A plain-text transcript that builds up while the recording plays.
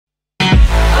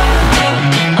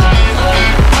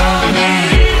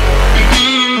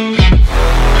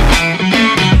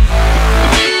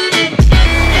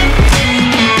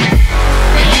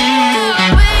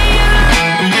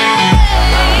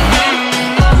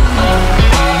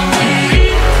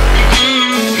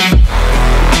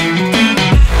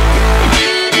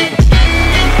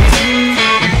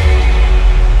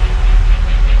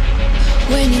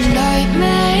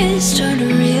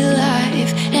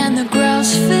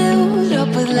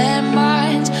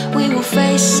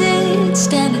sit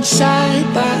standing side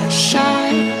by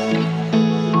side.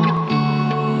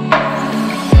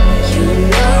 You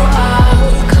know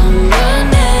I'll come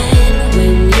running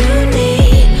when you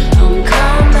need. I'm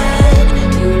coming.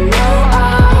 You know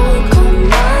I'll come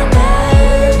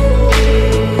running.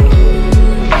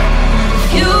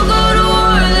 You go to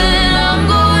war, then I'm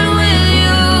going with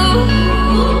you.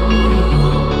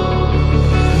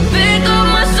 Pick up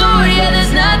my sword, yeah,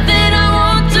 there's nothing I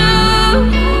won't do.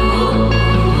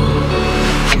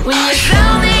 When you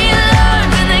found me, I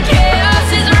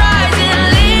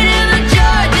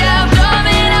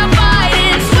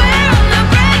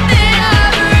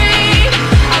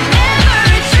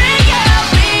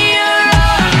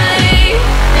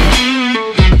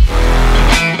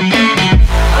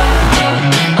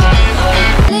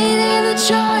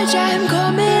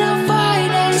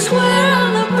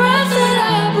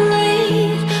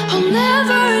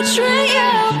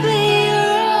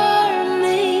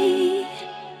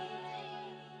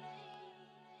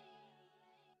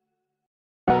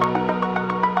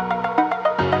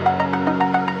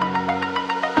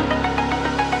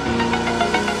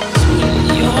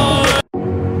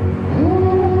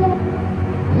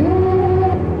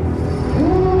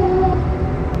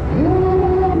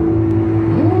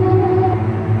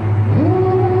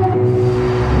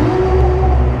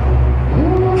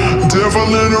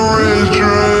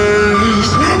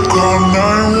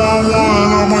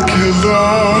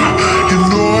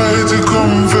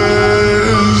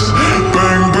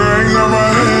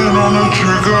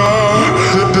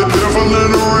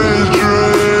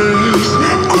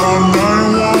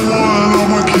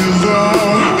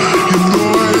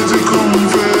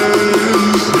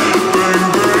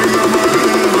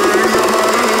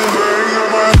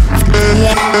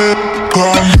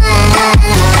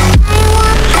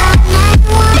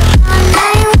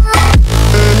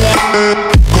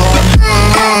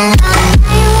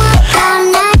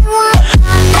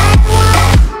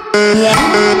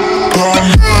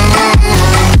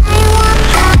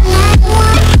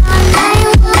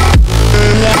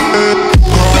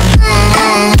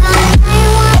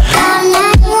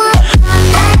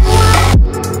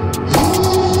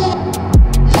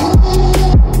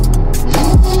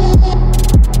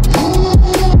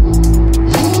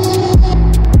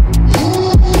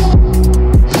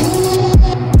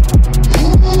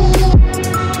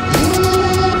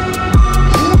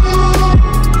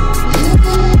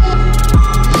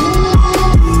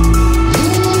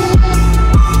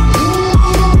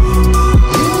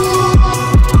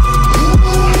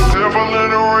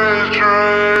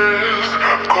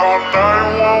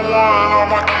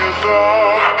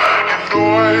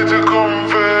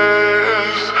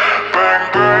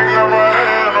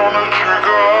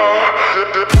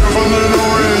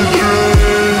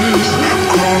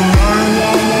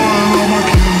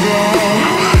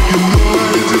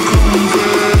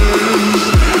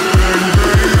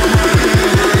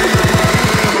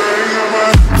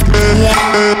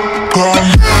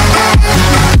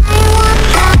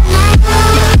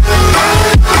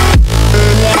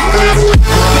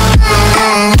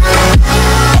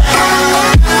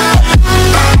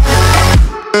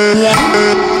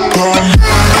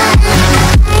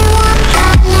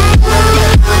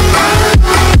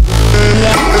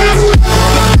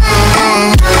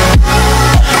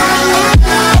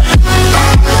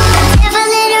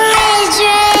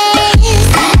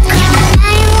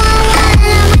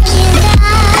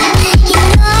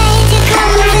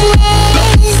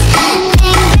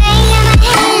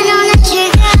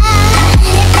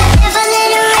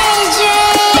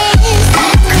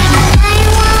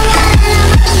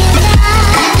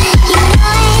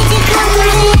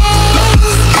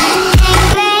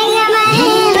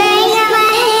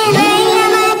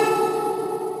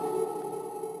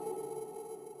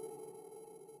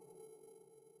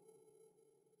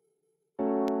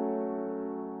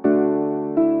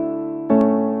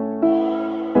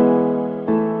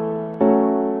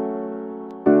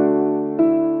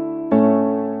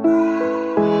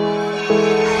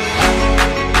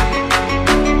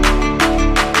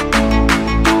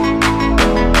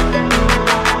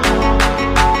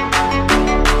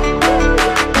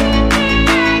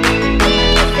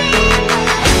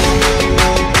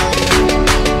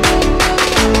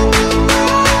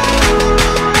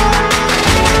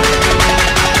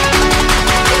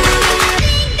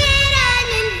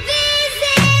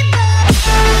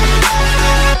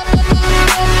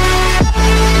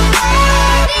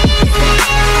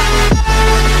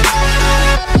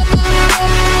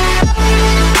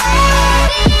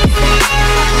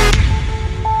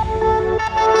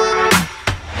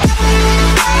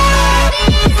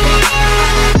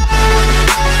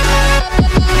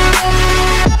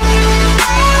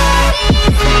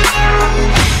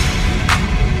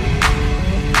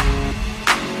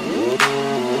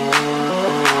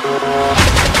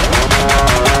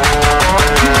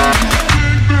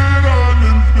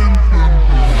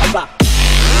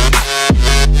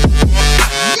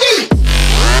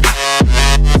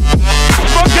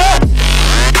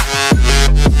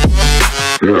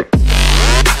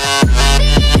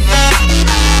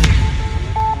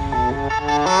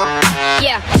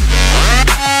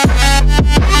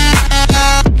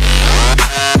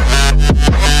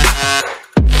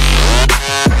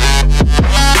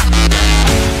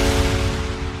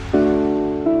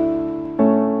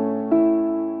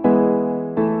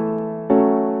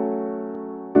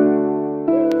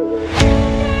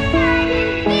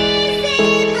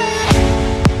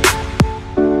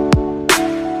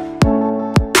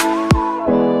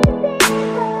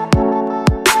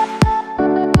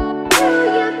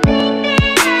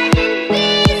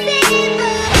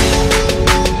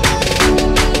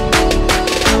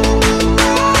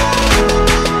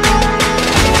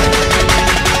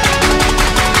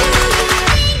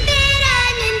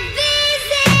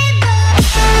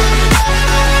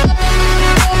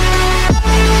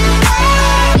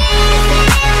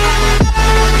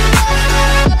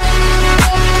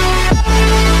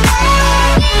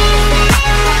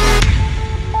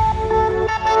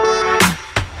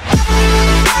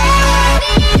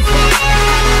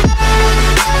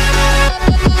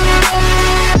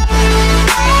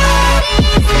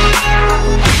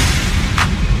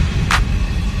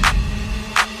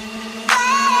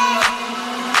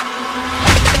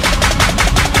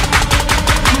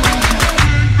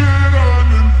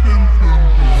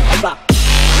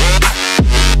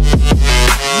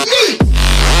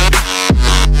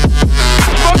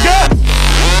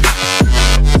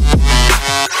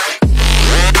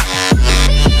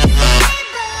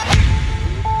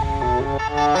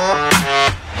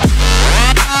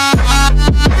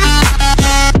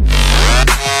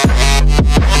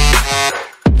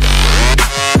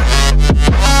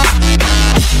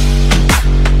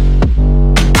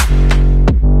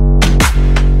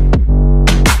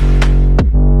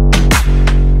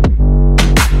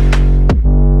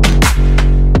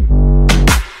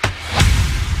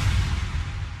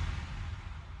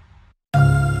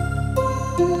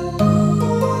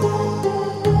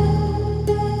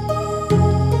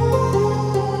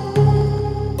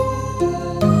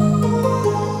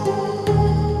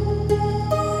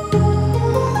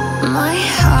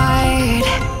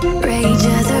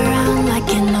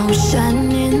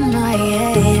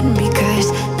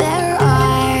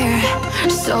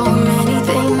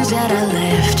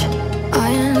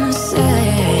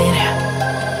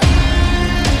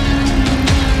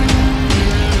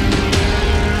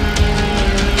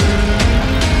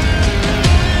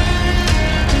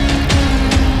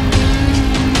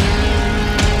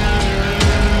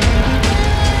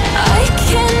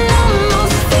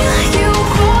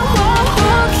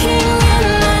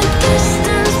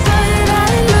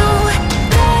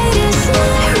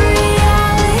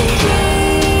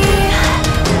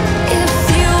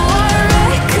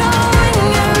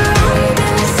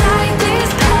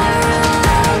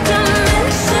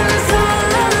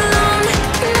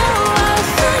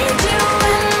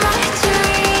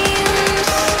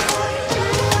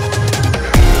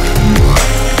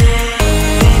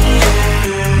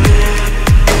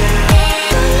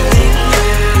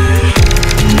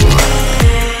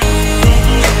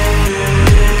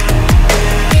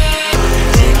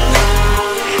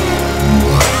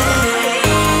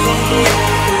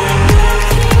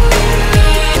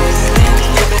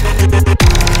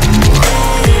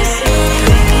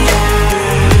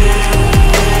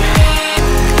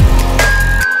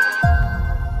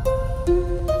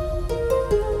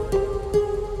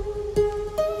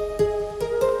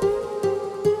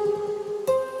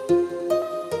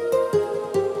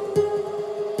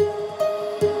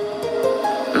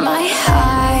My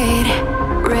heart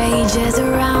rages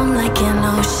around like an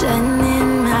ocean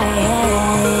in my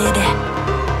head.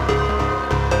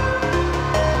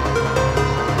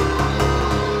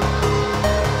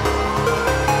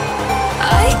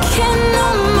 I can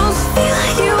almost feel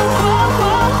you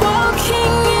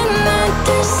walking in the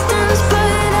distance,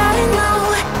 but I know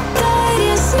that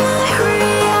it's not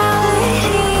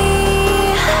reality.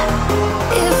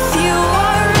 If you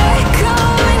are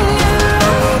echoing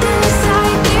around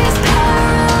inside these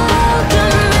parallel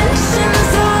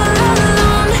dimensions all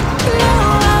alone, know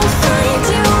I'll find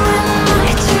you in my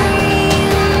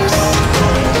dreams.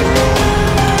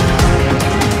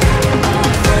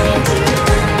 I'll find you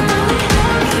in my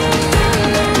walking in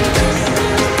the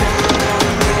distance.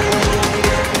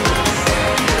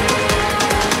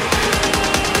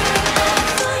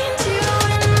 Find you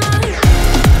in my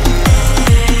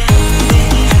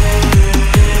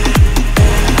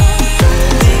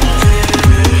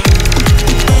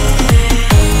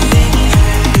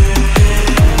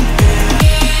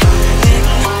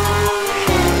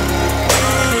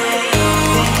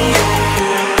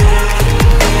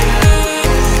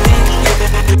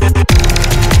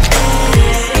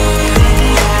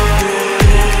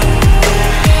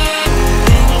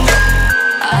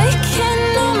I can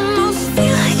almost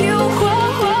feel you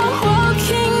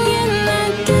walking in the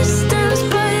distance,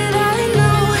 but I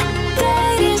know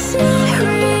that it's not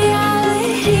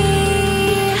reality.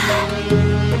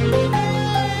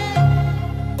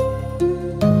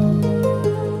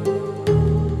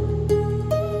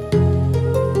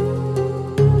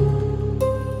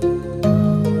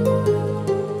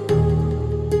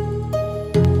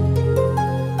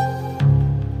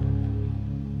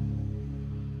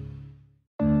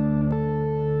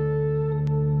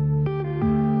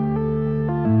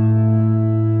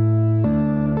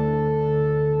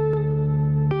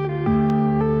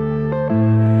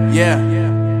 Yeah.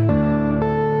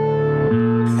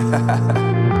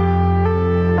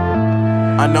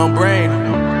 Unknown Brain.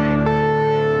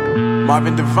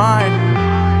 Marvin Divine.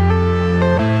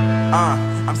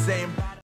 I'm saying